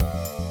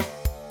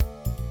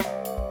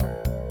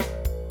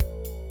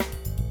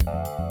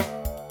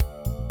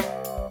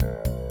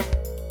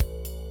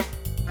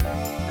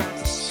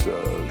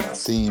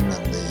theme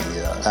in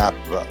the app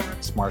about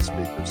smart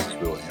speakers is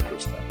really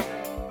interesting.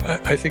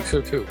 I think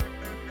so too.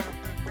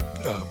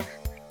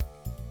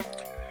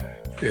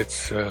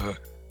 It's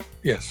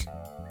yes,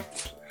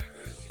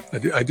 I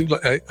do.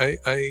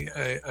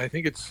 I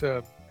think it's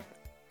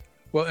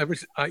well. I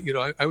was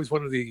I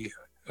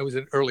was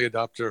an early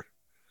adopter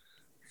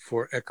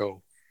for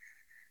Echo.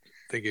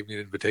 They gave me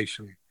an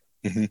invitation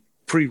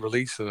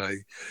pre-release,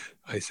 and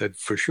I said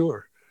for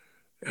sure.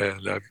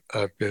 And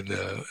I've been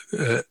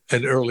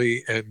an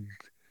early and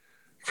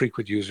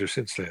frequent user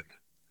since then.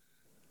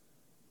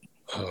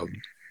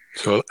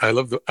 So I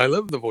love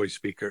the voice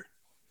speaker.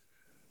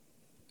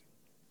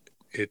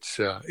 It's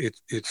the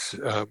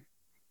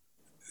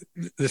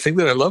thing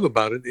that I love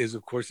about it is,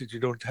 of course, that you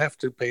don't have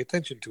to pay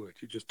attention to it.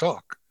 You just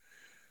talk.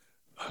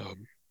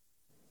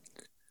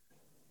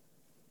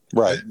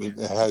 Right. It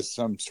has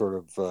some sort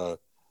of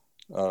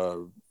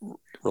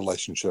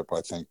relationship, I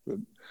think,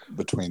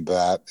 between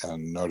that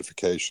and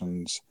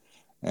notifications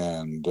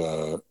and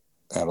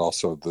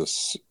also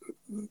this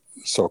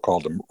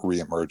so-called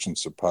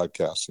reemergence of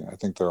podcasting. I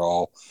think they're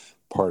all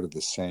part of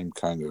the same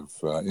kind of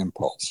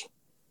impulse.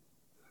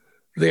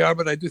 They are,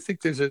 but I do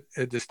think there's a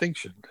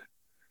distinction.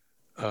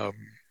 The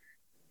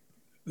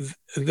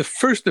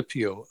first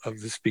appeal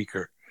of the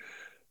speaker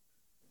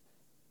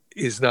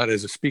is not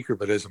as a speaker,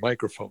 but as a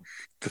microphone.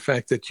 The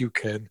fact that you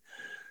can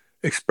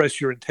express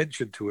your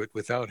intention to it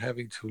without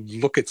having to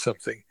look at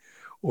something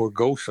or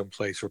go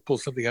someplace or pull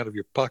something out of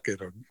your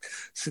pocket or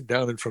sit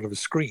down in front of a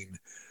screen,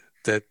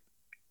 that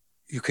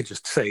you can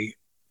just say,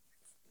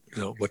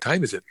 what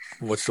time is it?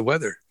 What's the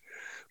weather?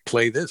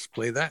 Play this,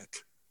 play that.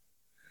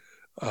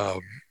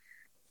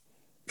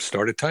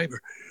 Start a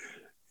timer.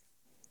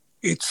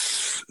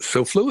 It's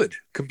so fluid,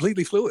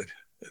 completely fluid.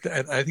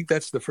 And I think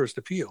that's the first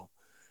appeal.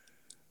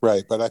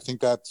 Right. But I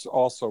think that's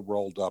also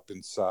rolled up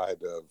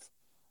inside of,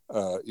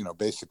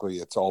 basically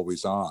it's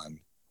always on.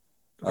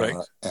 Right.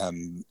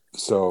 And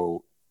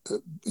so,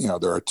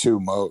 there are two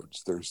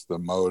modes. There's the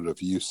mode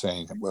of you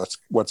saying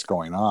what's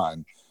going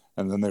on.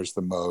 And then there's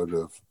the mode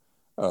of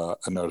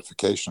a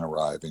notification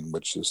arriving,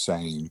 which is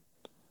saying,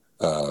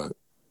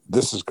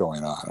 this is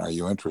going on. Are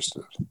you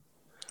interested?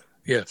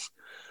 Yes.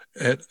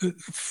 And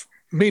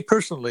me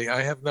personally,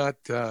 I've not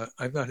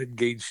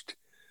engaged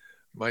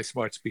my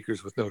smart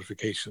speakers with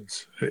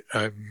notifications.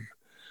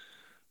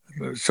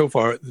 So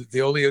far,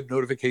 the only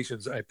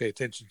notifications I pay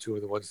attention to are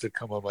the ones that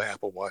come on my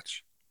Apple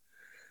Watch.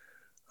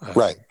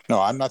 Right.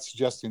 No, I'm not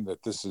suggesting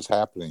that this is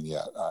happening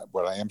yet.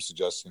 What I am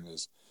suggesting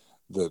is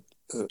that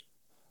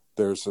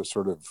there's a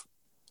sort of,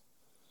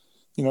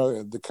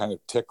 the kind of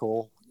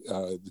tickle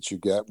that you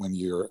get when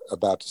you're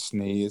about to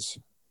sneeze.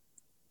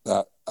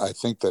 I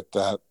think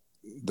that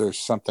there's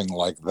something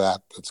like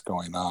that that's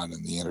going on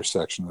in the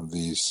intersection of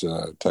these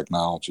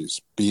technologies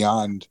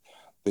beyond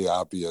the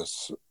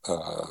obvious,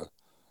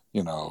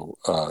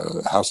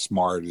 how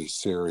smart is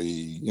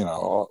Siri,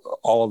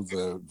 all of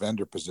the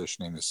vendor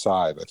positioning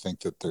aside. I think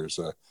that there's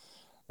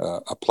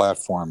a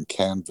platform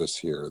canvas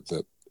here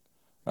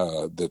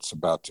that's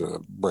about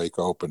to break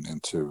open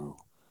into,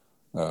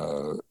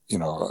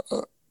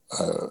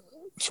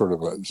 sort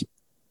of an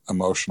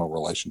emotional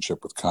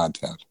relationship with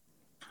content.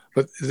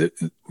 But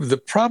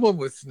the problem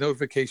with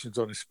notifications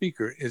on a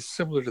speaker is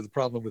similar to the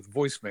problem with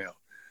voicemail.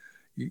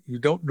 You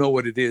don't know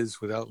what it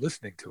is without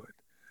listening to it.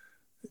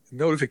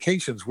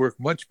 Notifications work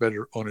much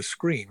better on a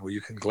screen where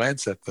you can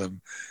glance at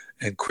them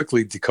and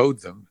quickly decode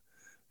them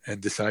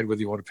and decide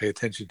whether you want to pay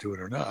attention to it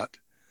or not.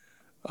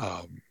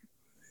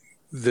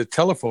 The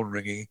telephone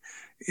ringing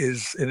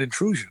is an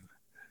intrusion.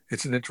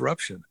 It's an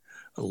interruption.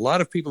 A lot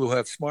of people who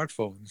have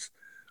smartphones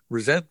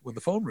resent when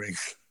the phone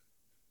rings.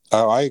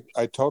 Oh, I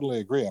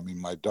totally agree. I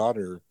mean, my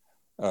daughter,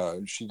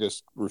 she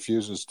just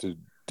refuses to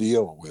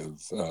deal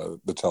with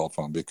the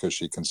telephone because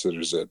she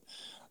considers it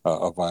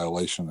a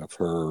violation of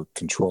her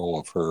control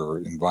of her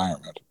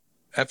environment.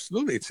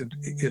 Absolutely.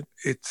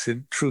 It's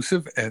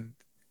intrusive and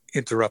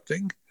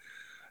interrupting,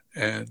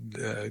 and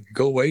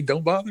go away,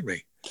 don't bother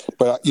me.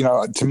 But,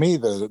 to me,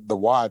 the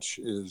watch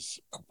is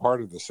a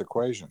part of this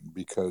equation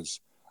because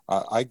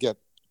I get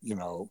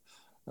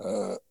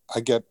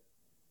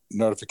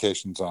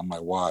notifications on my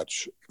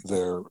watch.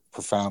 They're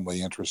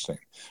profoundly interesting.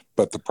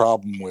 But the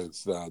problem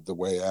with the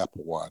way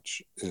Apple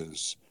Watch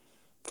is,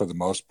 for the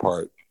most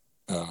part,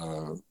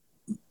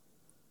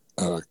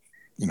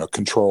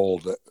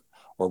 controlled,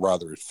 or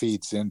rather it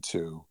feeds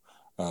into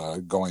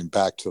going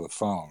back to the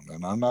phone.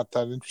 And I'm not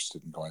that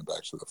interested in going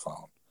back to the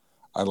phone.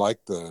 I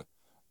like the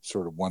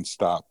sort of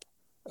one-stop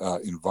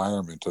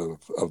environment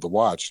of the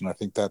watch. And I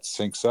think that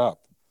syncs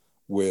up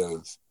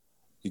with,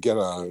 you get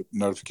a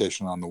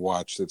notification on the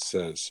watch that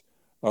says,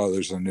 oh,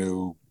 there's a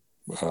new,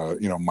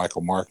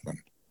 Michael Markman.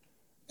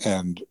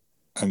 And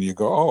you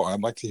go, oh,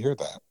 I'd like to hear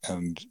that.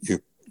 And you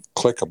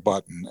click a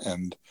button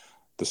and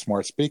the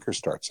smart speaker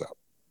starts up.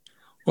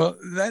 Well,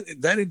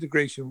 that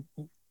integration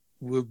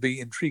will be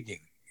intriguing.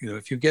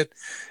 If you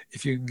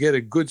can get a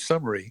good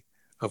summary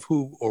of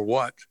who or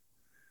what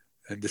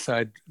and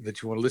decide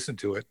that you want to listen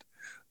to it,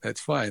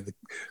 that's fine. The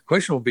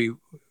question will be,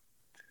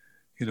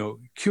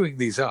 queuing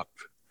these up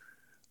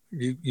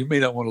you may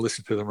not want to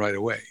listen to them right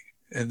away,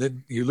 and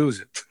then you lose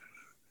it.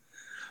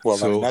 Well,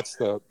 I mean,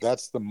 So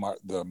that's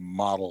the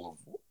model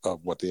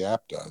of what the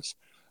app does.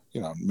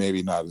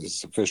 Maybe not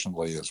as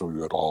efficiently as we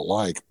would all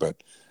like,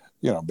 but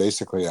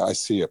basically, I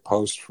see a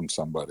post from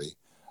somebody.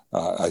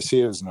 I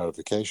see it as a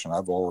notification.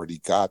 I've already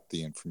got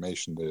the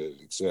information that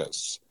it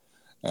exists,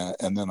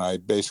 and then I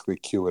basically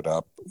queue it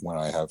up when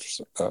I have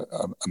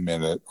a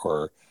minute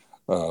or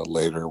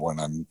later when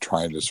I'm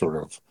trying to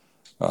sort of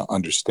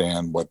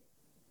understand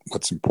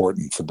what's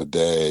important for the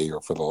day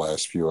or for the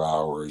last few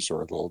hours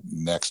or the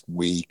next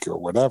week or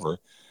whatever.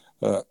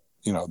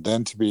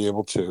 Then to be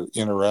able to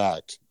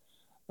interact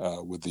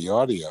with the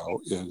audio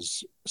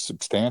is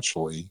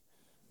substantially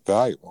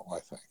valuable, I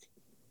think.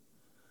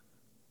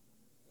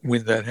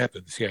 when that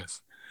happens,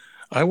 yes.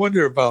 I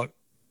wonder about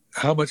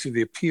how much of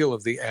the appeal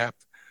of the app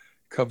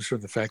comes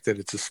from the fact that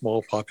it's a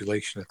small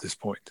population at this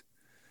point.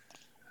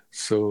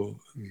 So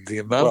the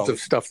amount of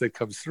stuff that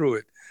comes through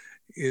it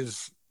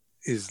is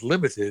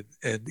limited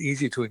and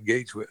easy to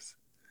engage with.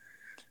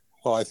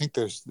 Well, I think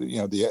there's,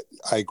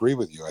 I agree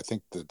with you. I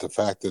think that the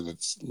fact that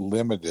it's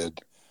limited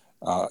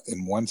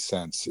in one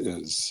sense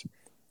is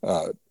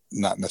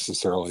not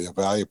necessarily a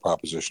value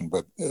proposition,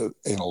 but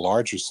in a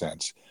larger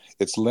sense,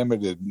 it's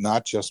limited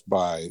not just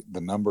by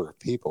the number of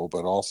people,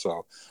 but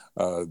also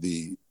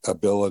the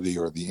ability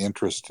or the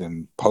interest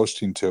in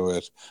posting to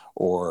it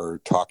or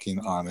talking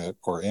on it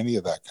or any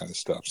of that kind of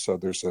stuff. So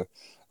there's a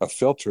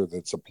filter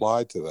that's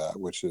applied to that,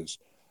 which is,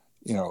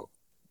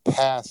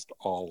 past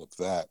all of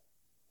that,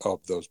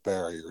 of those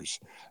barriers,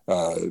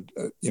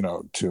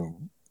 to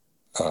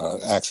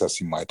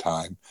accessing my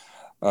time.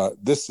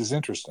 This is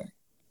interesting,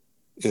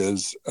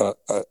 is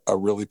a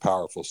really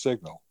powerful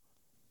signal.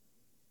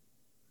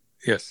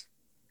 Yes,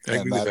 I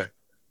agree with that.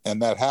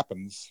 And that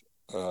happens,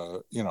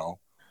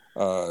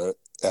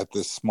 at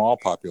this small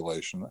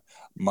population.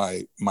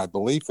 My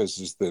belief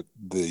is that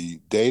the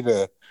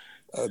data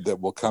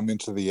that will come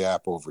into the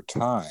app over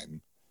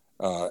time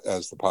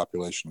as the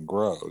population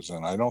grows,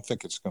 and I don't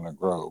think it's going to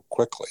grow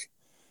quickly,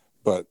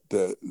 but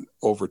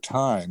over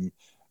time,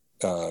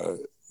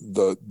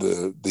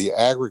 the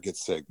aggregate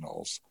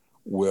signals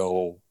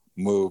will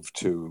move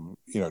to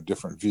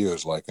different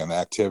views, like an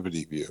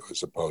activity view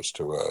as opposed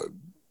to a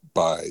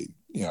by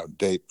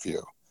date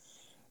view,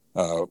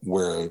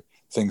 where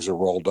things are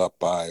rolled up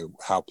by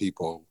how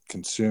people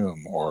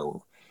consume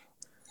or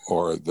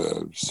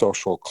the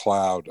social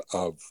cloud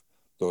of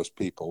those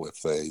people,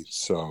 if they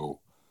so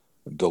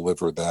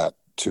deliver that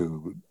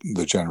to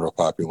the general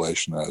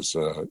population as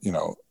a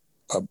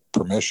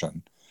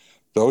permission.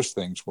 Those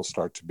things will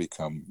start to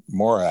become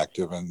more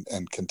active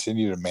and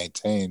continue to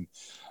maintain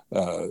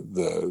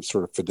the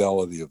sort of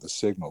fidelity of the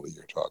signal that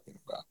you're talking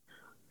about.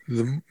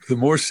 The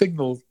more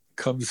signal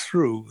comes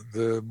through,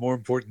 the more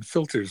important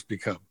filters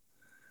become.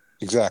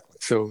 Exactly.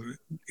 So,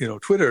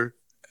 Twitter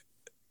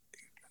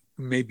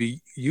may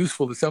be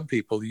useful to some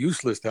people,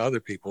 useless to other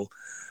people,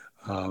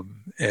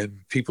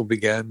 and people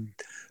began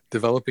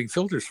developing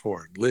filters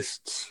for it,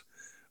 lists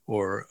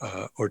or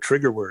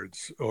trigger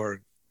words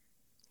or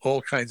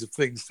all kinds of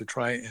things to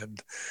try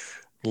and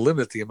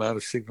limit the amount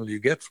of signal you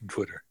get from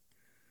Twitter.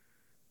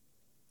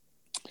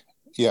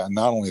 Yeah,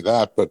 not only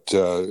that, but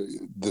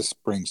this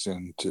brings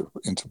into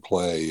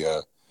play,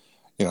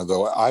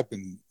 though I've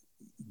been,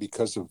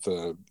 because of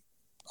the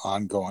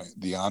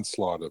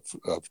onslaught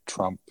of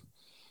Trump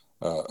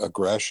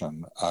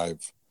aggression,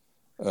 I've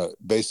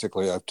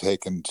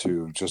taken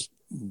to just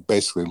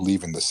basically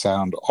leaving the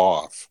sound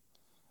off,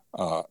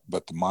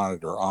 but the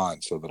monitor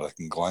on, so that I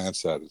can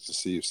glance at it to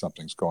see if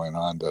something's going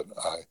on that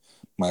I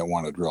might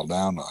want to drill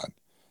down on.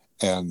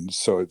 And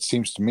so it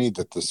seems to me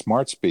that the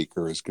smart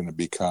speaker is going to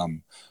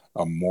become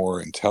a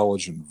more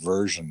intelligent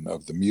version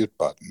of the mute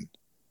button.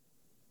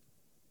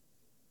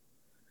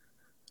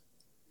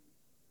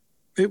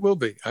 It will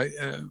be. I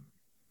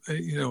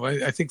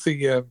think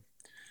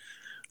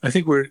I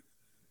think we're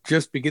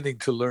just beginning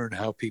to learn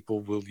how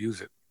people will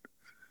use it.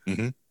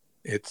 Mm-hmm.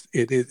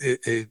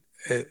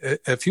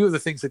 A few of the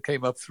things that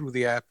came up through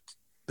the app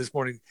this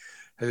morning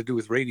had to do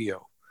with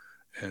radio,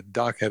 and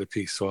Doc had a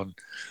piece on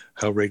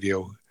how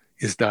radio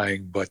is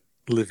dying but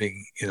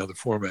living in other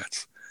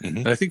formats. Mm-hmm.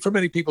 And I think for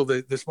many people,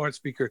 the smart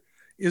speaker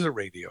is a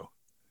radio.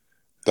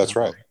 That's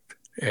right.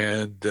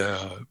 And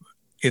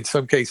in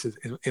some cases,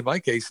 in my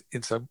case,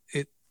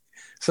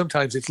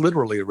 sometimes it's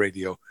literally a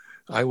radio.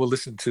 I will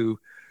listen to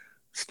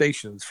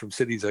stations from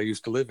cities I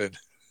used to live in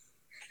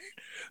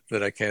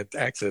that I can't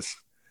access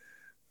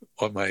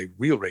on my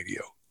real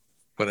radio,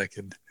 but I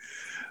can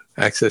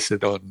access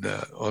it on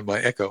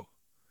my Echo,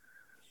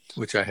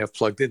 which I have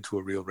plugged into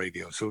a real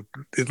radio. So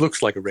it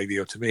looks like a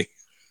radio to me.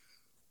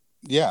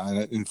 Yeah,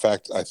 and in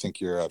fact, I think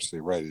you're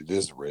absolutely right. It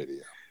is a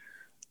radio.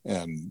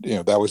 And,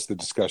 that was the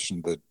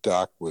discussion that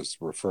Doc was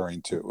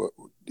referring to.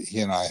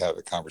 He and I had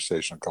a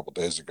conversation a couple of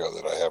days ago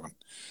that I haven't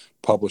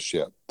published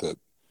yet, that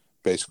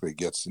basically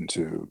gets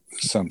into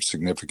some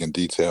significant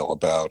detail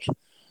about,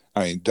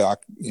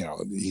 Doc,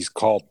 he's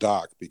called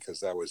Doc because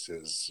that was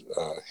his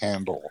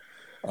handle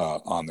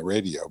on the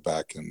radio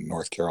back in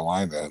North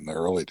Carolina in the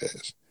early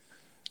days.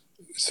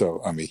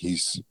 So, I mean,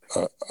 he's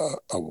a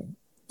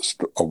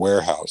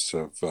warehouse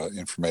of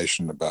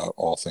information about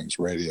all things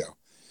radio.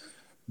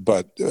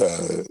 But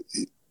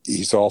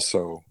he's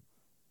also,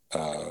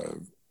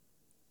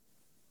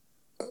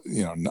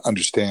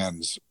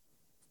 understands,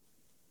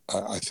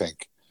 I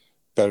think,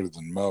 better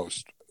than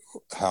most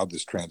how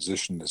this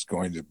transition is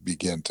going to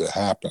begin to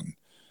happen.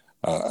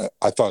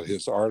 I thought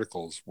his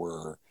articles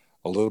were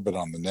a little bit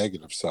on the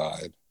negative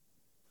side,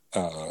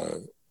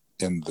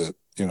 in that,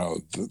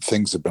 the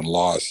things have been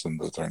lost and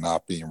that they're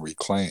not being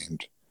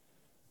reclaimed.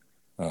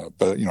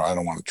 But I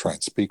don't want to try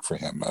and speak for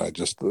him.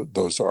 Just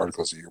those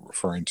articles that you're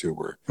referring to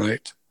were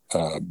right.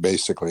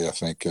 Basically, I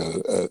think,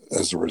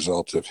 as a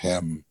result of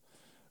him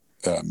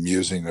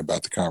musing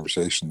about the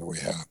conversation that we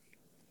had.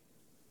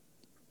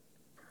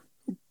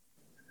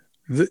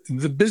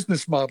 The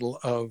business model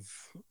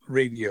of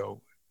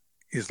radio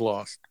is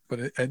lost,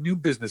 but a new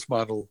business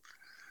model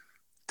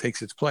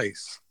takes its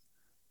place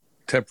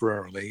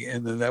temporarily,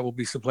 and then that will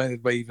be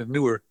supplanted by even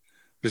newer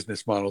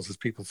business models as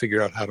people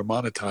figure out how to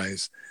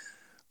monetize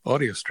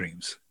audio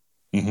streams,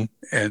 mm-hmm.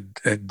 and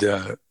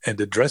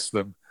address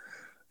them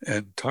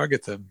and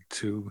target them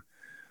to.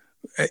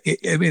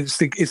 I mean,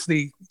 it's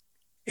the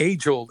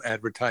age-old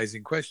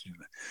advertising question: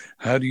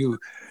 how do you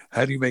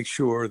make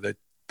sure that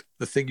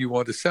the thing you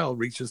want to sell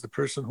reaches the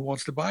person who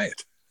wants to buy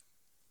it?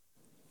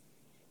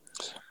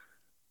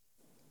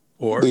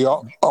 Or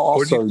go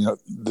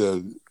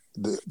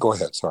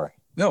ahead. Sorry.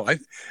 No,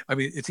 I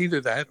mean, it's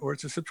either that or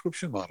it's a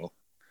subscription model.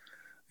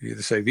 You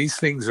either say these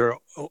things are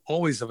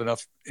always of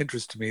enough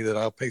interest to me that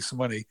I'll pay some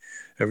money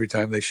every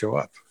time they show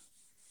up.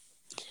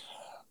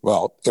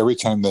 Well, every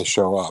time they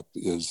show up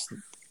is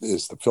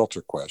the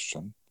filter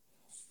question.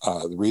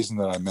 The reason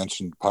that I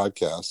mentioned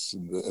podcasts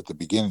at the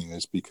beginning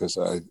is because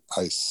I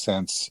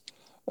sense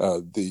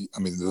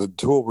the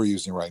tool we're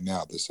using right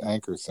now, this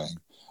Anchor thing,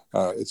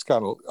 it's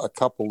got a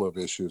couple of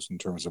issues in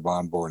terms of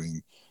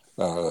onboarding,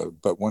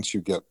 but once you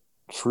get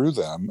through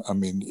them, I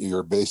mean,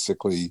 you're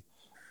basically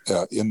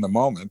in the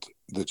moment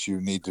that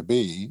you need to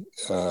be,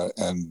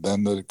 and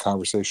then the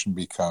conversation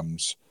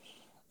becomes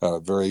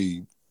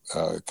very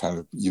kind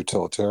of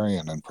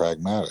utilitarian and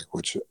pragmatic,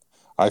 which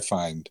I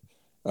find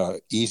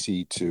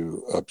easy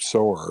to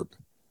absorb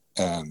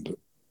and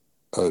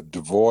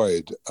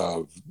devoid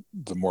of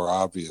the more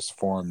obvious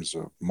forms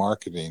of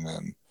marketing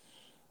and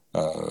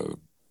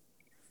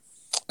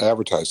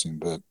advertising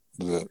that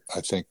I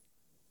think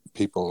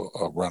people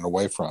run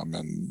away from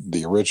in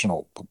the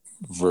original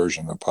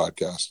version of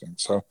podcasting.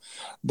 So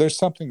there's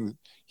something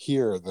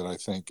here that I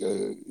think,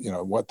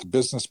 what the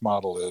business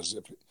model is,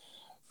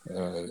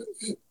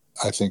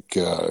 I think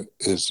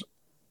is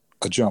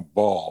a jump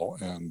ball.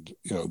 And,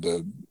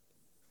 the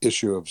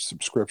issue of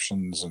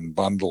subscriptions and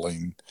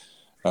bundling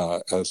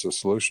as a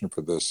solution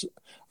for this,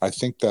 I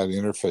think that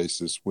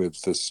interfaces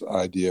with this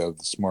idea of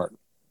the smart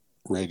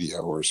radio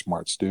or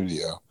smart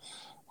studio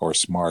or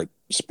smart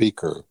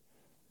speaker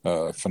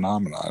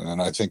phenomenon. And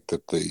I think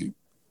that the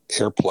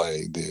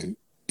AirPlay, the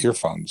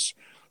earphones,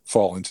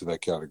 fall into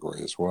that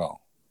category as well.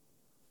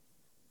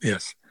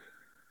 Yes.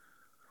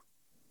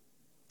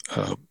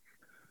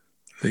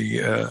 The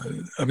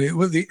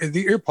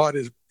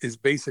AirPod is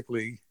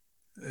basically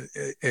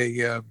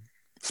a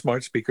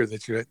smart speaker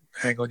that you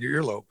hang on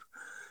your earlobe.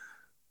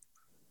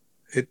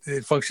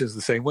 It functions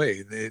the same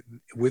way.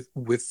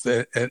 With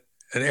an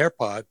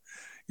AirPod,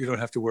 you don't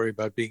have to worry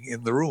about being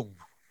in the room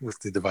with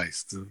the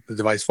device. The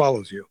device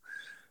follows you,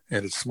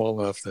 and it's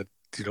small enough that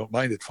you don't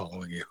mind it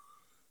following you.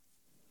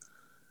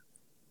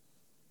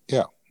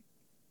 Yeah.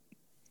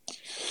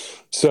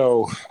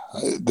 So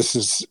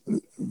this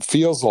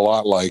feels a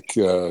lot like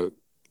the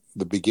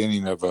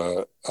beginning of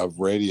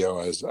radio.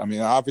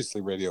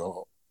 Obviously,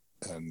 radio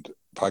and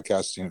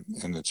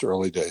podcasting in its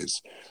early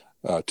days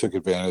took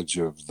advantage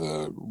of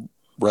the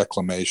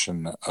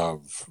reclamation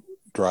of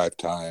drive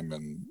time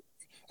and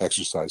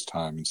exercise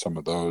time and some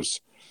of those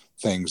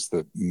things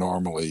that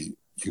normally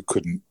you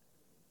couldn't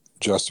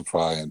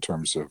justify in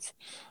terms of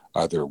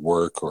either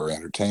work or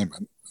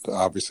entertainment.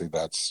 Obviously,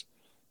 that's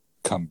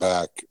come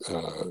back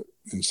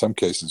in some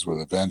cases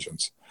with a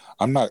vengeance.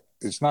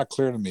 It's not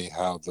clear to me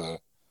how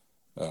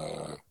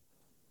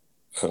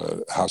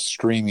how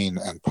streaming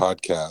and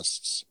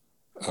podcasts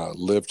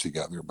live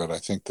together, but I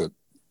think that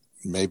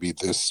maybe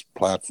this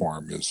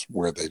platform is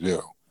where they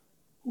do.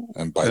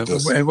 And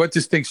and what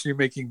distinction are you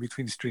making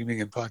between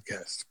streaming and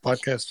podcasts?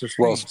 Podcasts are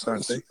streams,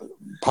 aren't they?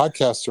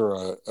 Podcasts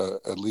are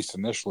at least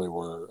initially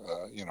were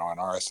an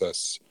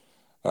RSS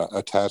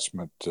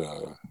attachment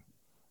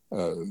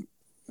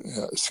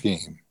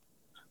scheme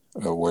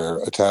where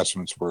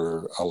attachments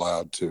were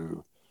allowed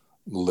to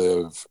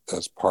live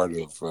as part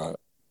of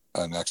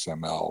an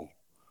XML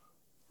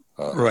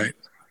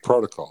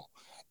protocol,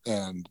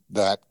 and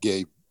that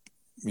gave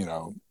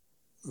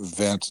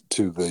vent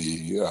to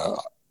the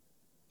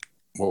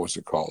what was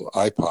it called,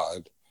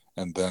 iPod,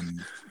 and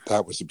then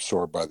that was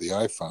absorbed by the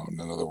iPhone.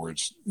 In other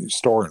words,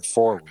 store and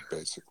forward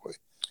basically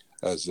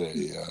as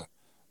a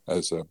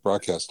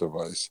broadcast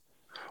device.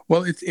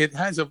 Well, it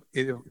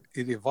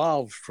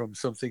evolved from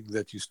something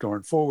that you store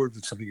and forward, to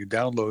something you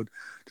download,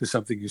 to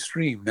something you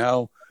stream.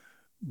 Now,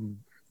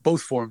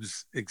 both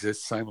forms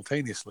exist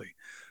simultaneously.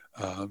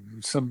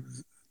 Some,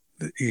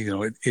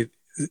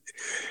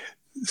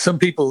 some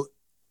people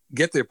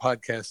get their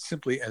podcasts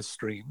simply as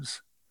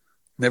streams,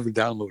 never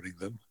downloading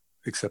them,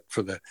 except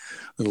for the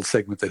little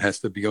segment that has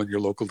to be on your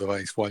local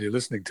device while you're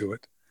listening to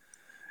it.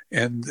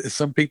 And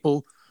some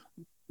people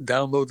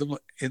download them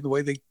in the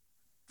way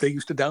they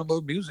used to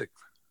download music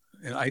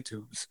in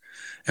iTunes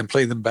and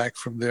play them back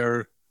from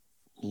their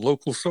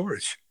local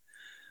storage.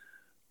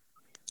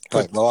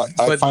 Right. But, well,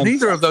 but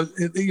neither of those,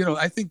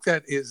 I think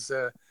that is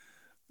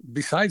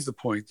besides the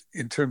point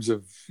in terms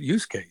of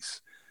use case.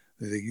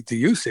 The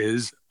use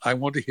is, I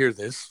want to hear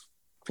this,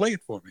 play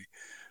it for me.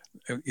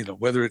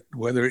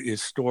 Whether it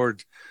is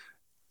stored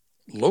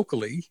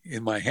locally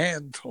in my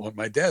hand, on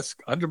my desk,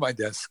 under my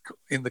desk,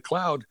 in the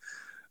cloud,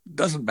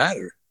 doesn't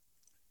matter.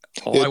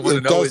 All I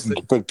want to know is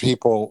that. But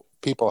people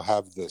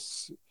have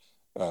this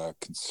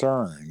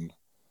concern.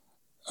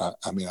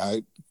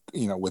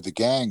 With the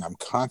gang, I'm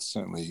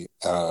constantly,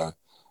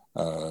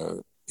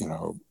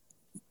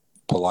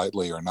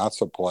 politely or not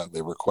so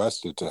politely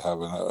requested to have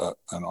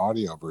an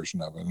audio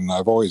version of it. And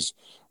I've always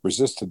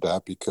resisted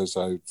that because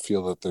I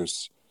feel that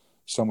there's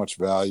so much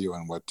value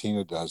in what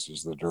Tina does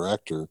as the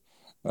director,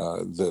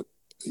 that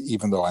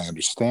even though I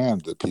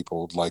understand that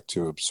people would like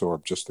to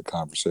absorb just the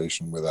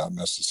conversation without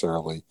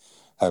necessarily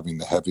having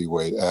the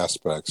heavyweight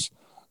aspects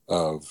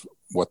of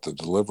what the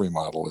delivery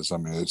model is. I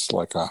mean, it's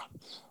like a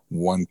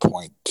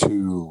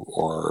 1.2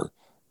 or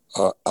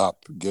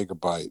up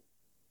gigabyte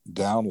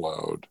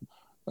download,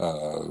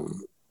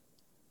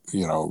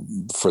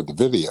 for the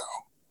video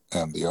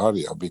and the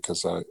audio,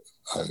 because I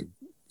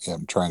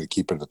am trying to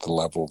keep it at the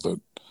level that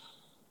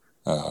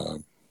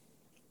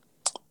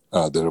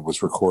that it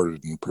was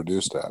recorded and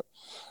produced at.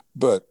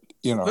 But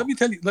let me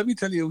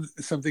tell you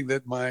something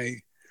that my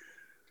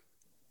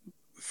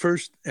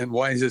first and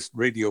wisest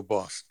radio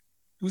boss,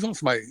 it was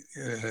also my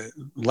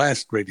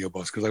last radio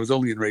boss, because I was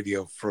only in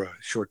radio for a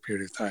short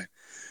period of time.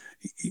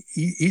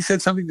 He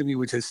said something to me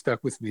which has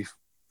stuck with me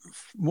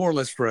more or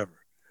less forever.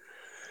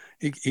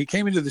 He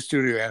came into the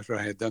studio after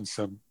I had done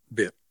some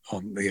bit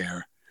on the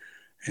air,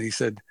 and he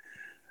said,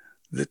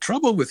 "The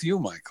trouble with you,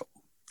 Michael,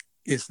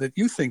 is that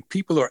you think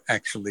people are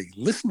actually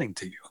listening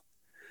to you.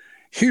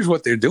 Here's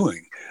what they're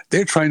doing.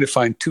 They're trying to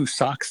find two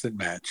socks that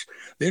match.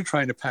 They're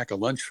trying to pack a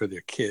lunch for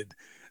their kid.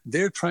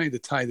 They're trying to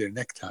tie their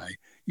necktie.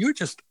 You're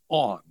just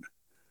on.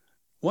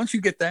 Once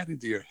you get that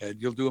into your head,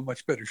 you'll do a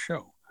much better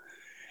show."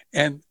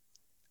 And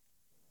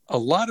a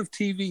lot of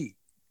TV,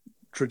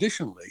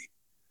 traditionally,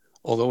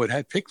 although it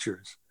had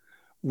pictures,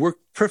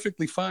 worked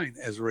perfectly fine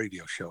as a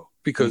radio show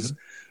because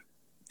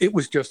it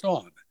was just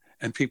on.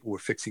 And people were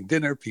fixing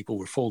dinner. People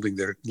were folding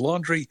their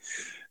laundry.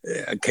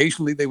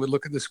 Occasionally they would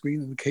look at the screen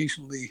and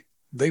occasionally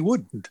they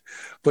wouldn't.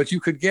 But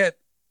you could get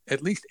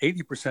at least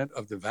 80%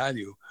 of the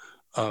value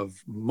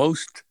of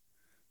most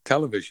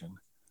television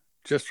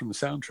just from the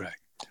soundtrack.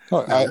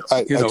 Oh,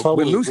 I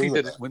totally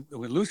when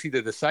Lucy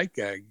did a sight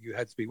gag, you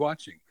had to be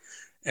watching.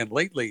 And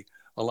lately,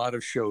 a lot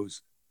of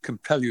shows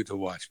compel you to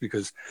watch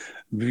because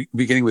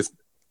beginning with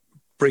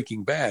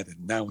Breaking Bad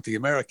and now with The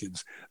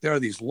Americans, there are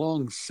these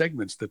long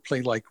segments that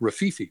play like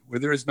Rafifi, where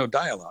there is no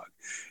dialogue.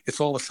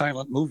 It's all a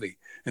silent movie.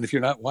 And if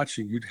you're not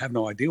watching, you'd have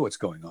no idea what's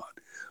going on.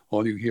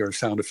 All you hear are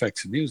sound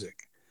effects and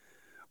music.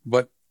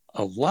 But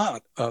a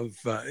lot of,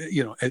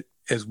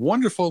 as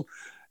wonderful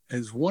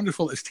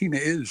as Tina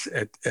is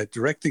at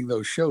directing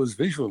those shows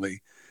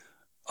visually,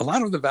 a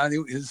lot of the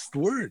value is the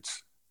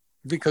words,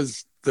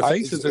 because the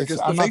faces are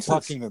just the faces.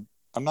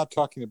 I'm not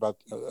talking about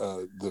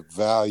the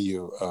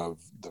value of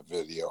the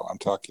video. I'm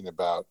talking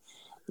about,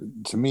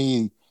 to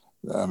me,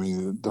 I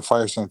mean, the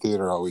Firesign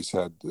Theater always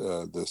had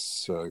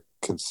this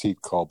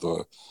conceit called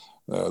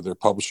their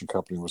publishing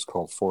company was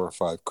called 4 or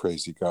 5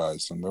 Crazy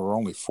Guys, and there were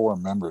only 4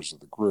 members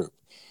of the group.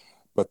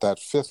 But that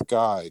 5th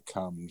guy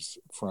comes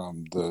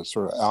from the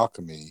sort of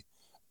alchemy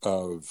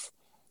of,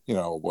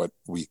 what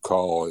we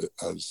call,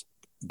 as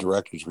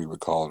directors, we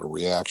would call it a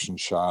reaction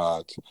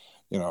shot,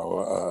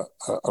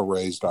 a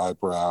raised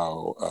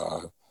eyebrow,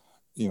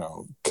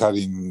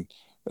 cutting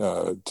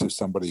to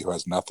somebody who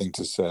has nothing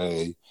to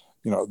say.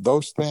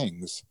 Those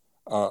things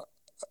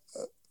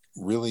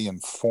really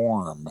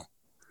inform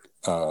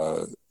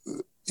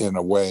in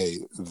a way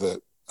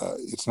that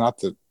it's not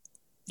that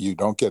you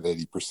don't get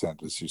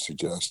 80%, as you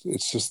suggest.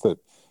 It's just that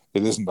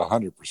it isn't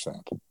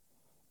 100%.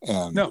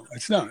 And no,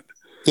 it's not.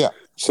 Yeah.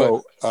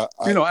 So,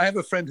 I have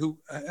a friend who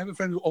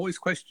always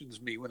questions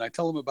me when I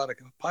tell him about a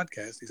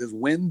podcast. He says,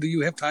 "When do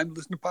you have time to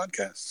listen to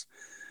podcasts?"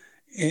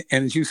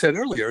 And as you said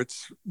earlier,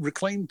 it's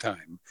reclaim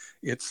time.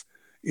 It's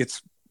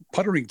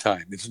puttering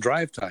time. It's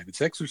drive time.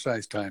 It's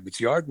exercise time. It's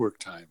yard work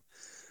time.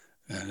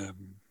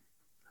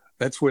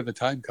 That's where the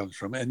time comes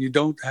from. And you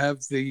don't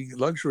have the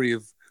luxury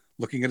of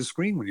looking at a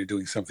screen when you're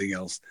doing something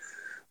else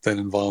that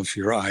involves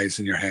your eyes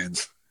and your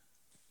hands.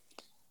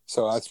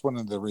 So that's one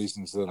of the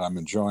reasons that I'm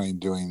enjoying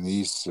doing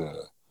these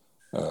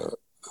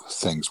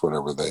things,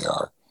 whatever they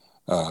are.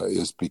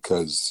 is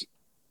because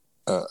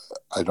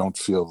I don't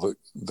feel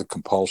the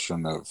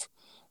compulsion of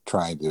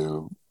trying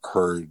to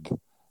herd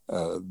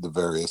the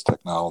various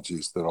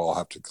technologies that all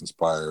have to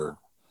conspire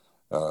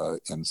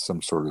in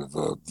some sort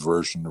of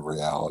version of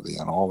reality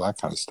and all that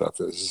kind of stuff.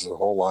 It's a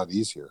whole lot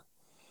easier.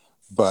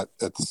 But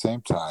at the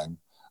same time,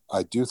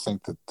 I do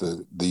think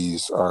that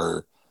these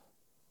are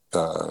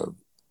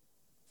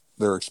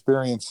they're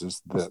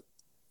experiences that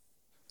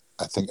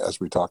I think, as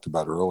we talked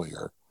about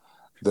earlier,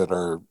 that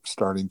are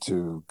starting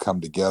to come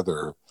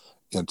together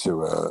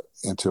into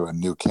a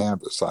new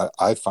canvas.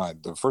 I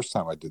find the first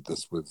time I did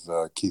this with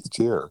Keith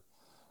Tier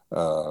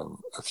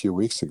a few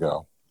weeks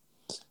ago,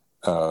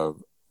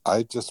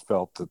 I just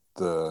felt that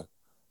the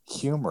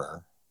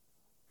humor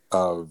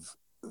of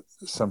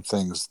some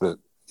things that,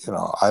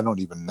 I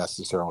don't even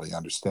necessarily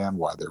understand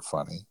why they're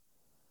funny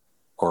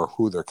or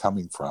who they're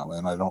coming from,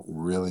 and I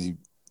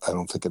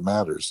don't think it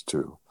matters,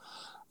 to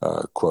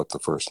quote the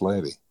First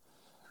Lady,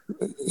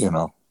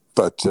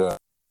 but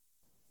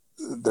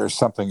there's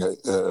something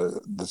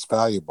that's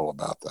valuable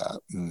about that,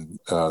 and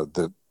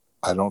that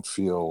I don't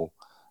feel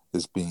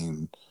is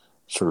being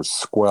sort of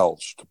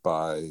squelched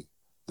by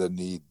the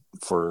need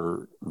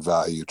for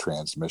value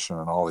transmission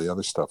and all the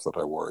other stuff that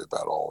I worry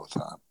about all the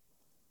time.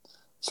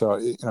 So,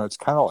 it's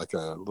kind of like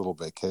a little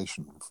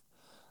vacation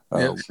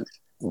Yes.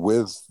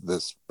 with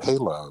this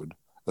payload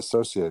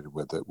associated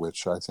with it,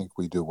 which I think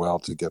we do well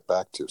to get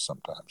back to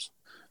sometimes.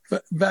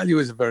 Value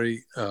is a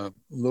very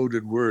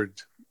loaded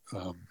word.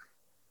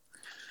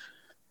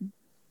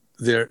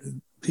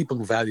 People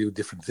value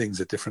different things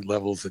at different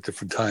levels at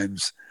different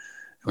times.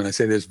 When I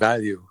say there's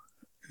value,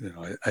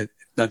 I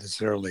not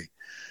necessarily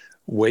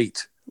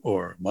weight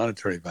or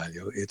monetary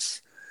value.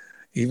 It's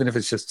even if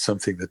it's just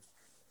something that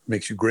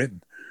makes you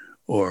grin,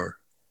 or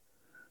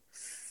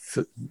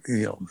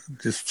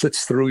just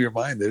flits through your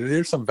mind.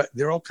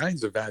 There are all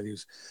kinds of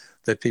values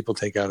that people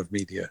take out of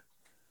media.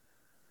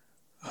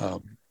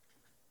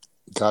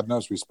 God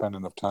knows we spend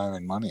enough time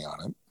and money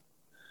on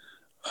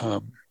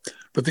it.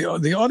 But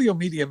the audio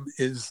medium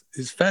is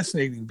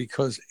fascinating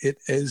because it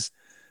is,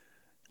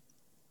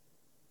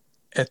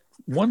 at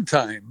one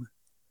time,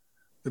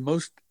 the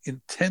most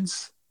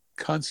intense,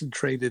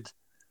 concentrated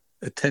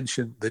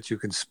attention that you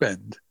can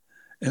spend,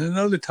 and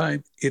another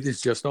time it is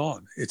just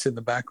on. It's in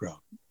the background.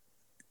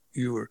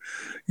 You're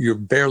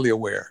barely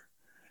aware,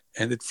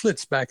 and it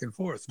flits back and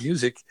forth.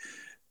 Music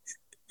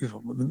is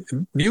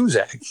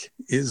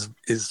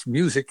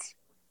music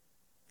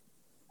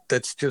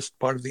that's just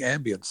part of the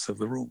ambience of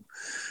the room.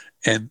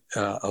 And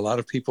a lot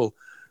of people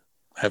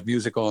have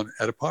music on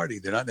at a party.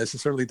 They're not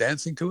necessarily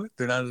dancing to it.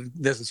 They're not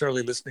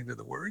necessarily listening to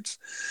the words,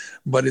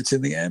 but it's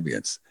in the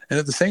ambience. And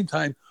at the same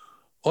time,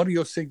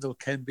 audio signal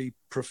can be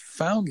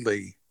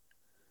profoundly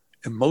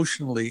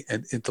emotionally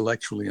and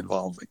intellectually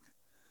involving.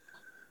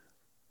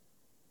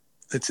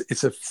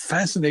 It's a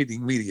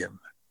fascinating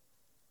medium.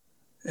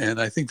 And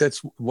I think that's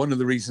one of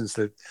the reasons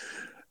that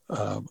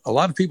a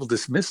lot of people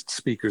dismissed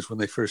speakers when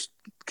they first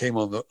came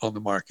on the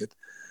market,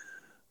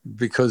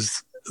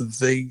 because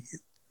they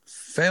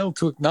failed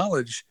to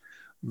acknowledge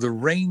the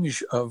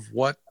range of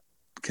what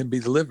can be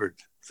delivered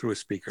through a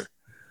speaker.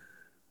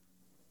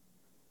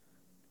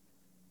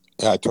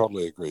 Yeah, I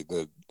totally agree.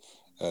 That,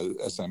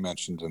 as I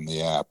mentioned in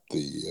the app,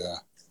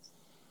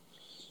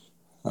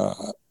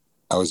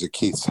 I was at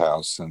Keith's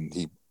house, and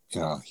he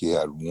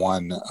had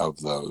one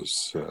of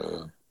those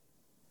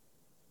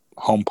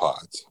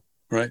HomePods,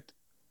 right?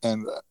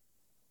 And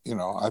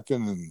I've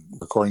been in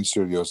recording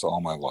studios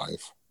all my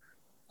life.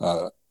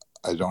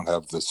 I don't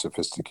have the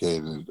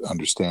sophisticated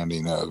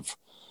understanding of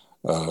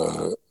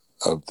the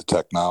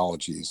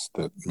technologies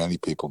that many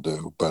people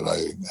do, but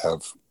I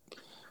have,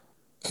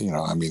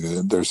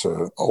 there's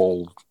an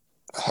old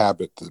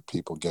habit that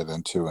people get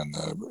into in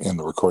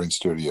the recording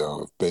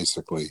studio of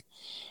basically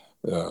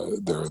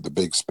there are the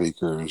big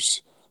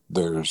speakers.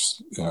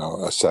 There's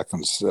a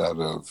second set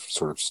of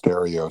sort of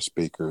stereo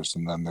speakers,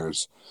 and then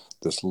there's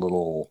this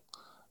little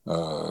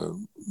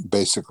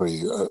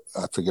basically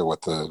I forget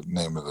what the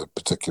name of the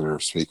particular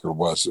speaker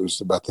was. It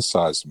was about the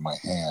size of my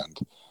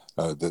hand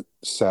that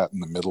sat in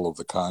the middle of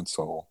the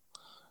console,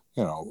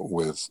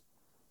 with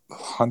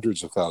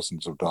hundreds of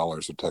thousands of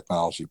dollars of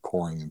technology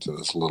pouring into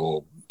this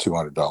little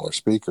 $200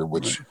 speaker,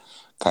 which right.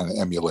 kind of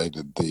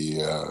emulated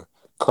the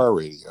car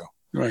radio.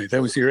 Right,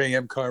 that was your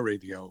AM car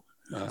radio.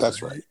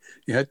 That's right.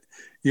 You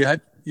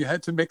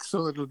had to mix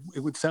so that it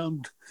would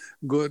sound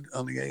good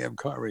on the AM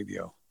car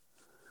radio.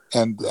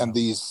 And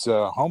these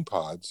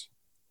HomePods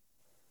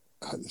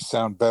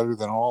sound better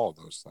than all of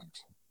those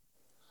things.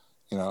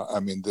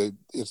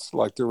 It's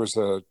like there was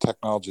a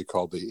technology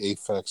called the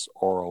Aphex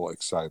Aural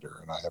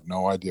Exciter, and I have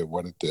no idea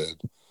what it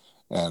did.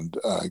 And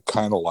I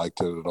kind of liked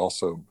it. It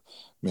also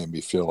made me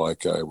feel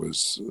like I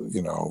was,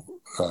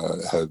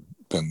 had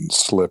been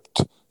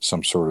slipped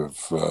some sort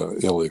of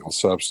illegal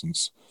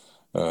substance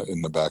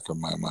in the back of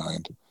my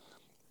mind.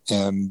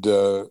 And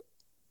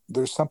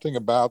there's something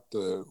about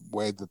the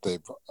way that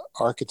they've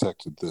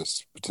architected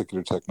this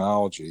particular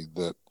technology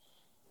that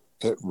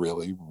it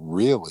really,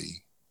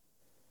 really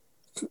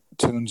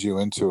tunes you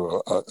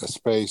into a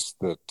space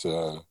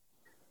that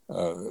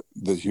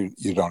that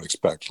you don't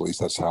expect. At least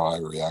that's how I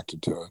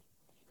reacted to it.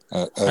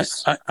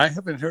 I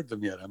haven't heard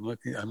them yet. I'm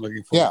looking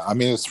forward. Yeah, I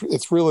mean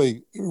it's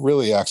really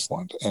really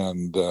excellent,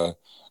 and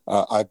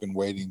I've been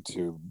waiting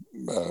to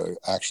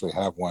actually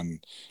have one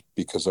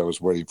because I was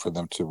waiting for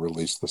them to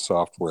release the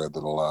software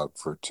that allowed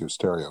for 2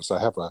 stereos. I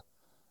have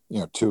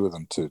 2 of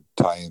them to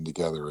tie in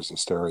together as a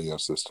stereo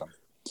system.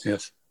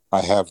 Yes,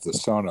 I have the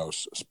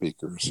Sonos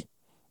speakers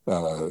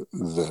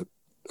that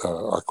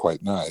are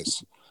quite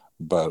nice.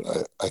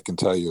 But I can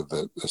tell you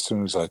that as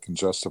soon as I can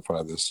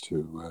justify this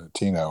to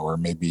Tino, or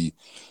maybe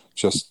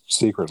just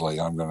secretly,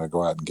 I'm going to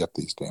go out and get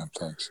these damn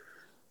things.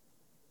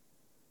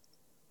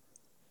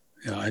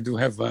 Yeah, I do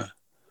have.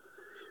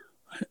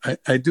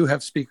 I do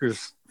have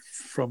speakers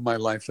from my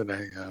life that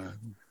I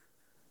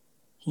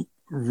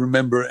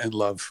remember and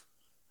love.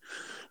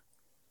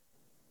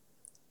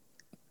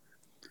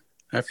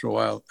 After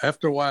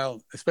a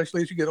while,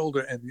 especially as you get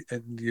older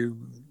and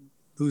you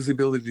lose the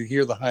ability to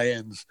hear the high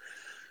ends.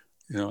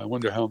 I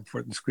wonder how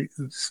important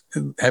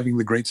having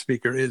the great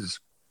speaker is.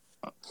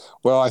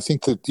 Well, I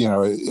think that,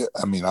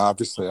 I mean,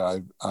 obviously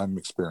I'm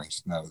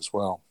experiencing that as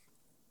well.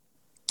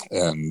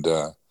 And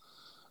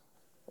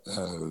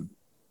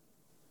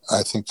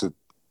I think that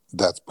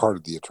that's part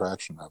of the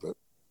attraction of it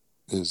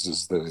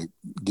is that it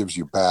gives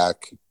you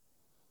back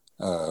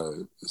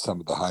some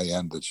of the high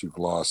end that you've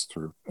lost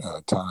through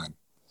time.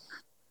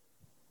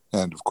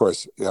 And of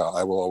course, yeah,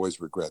 I will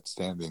always regret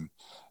standing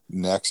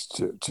next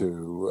to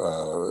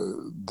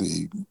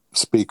the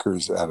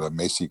speakers at a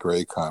Macy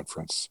Gray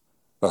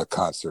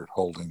concert,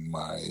 holding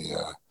my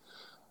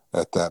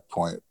at that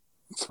point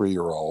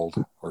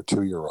 3-year-old or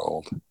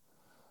 2-year-old,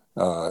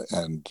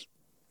 and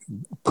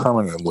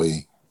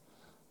permanently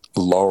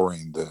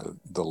lowering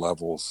the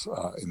levels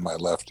in my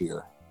left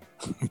ear.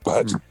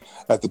 But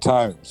at the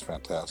time, it was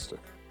fantastic.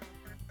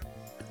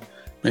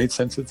 Made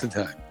sense at the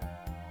time.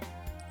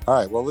 All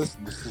right. Well,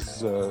 listen,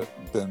 this has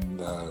been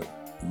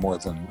more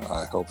than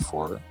I hoped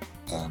for,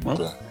 and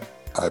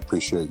I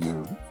appreciate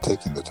you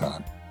taking the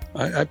time.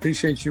 I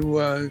appreciate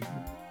you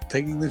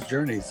taking this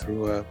journey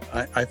through.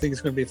 I think it's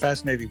going to be a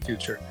fascinating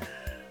future.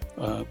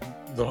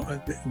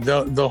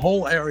 The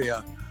whole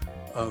area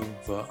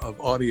of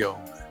audio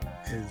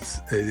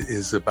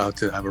is about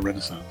to have a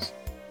renaissance.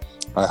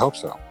 I hope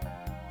so.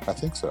 I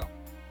think so.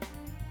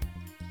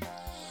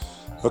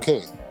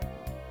 Okay,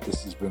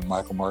 this has been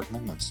Michael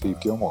Markman and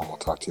Steve Gilmore. We'll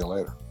talk to you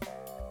later.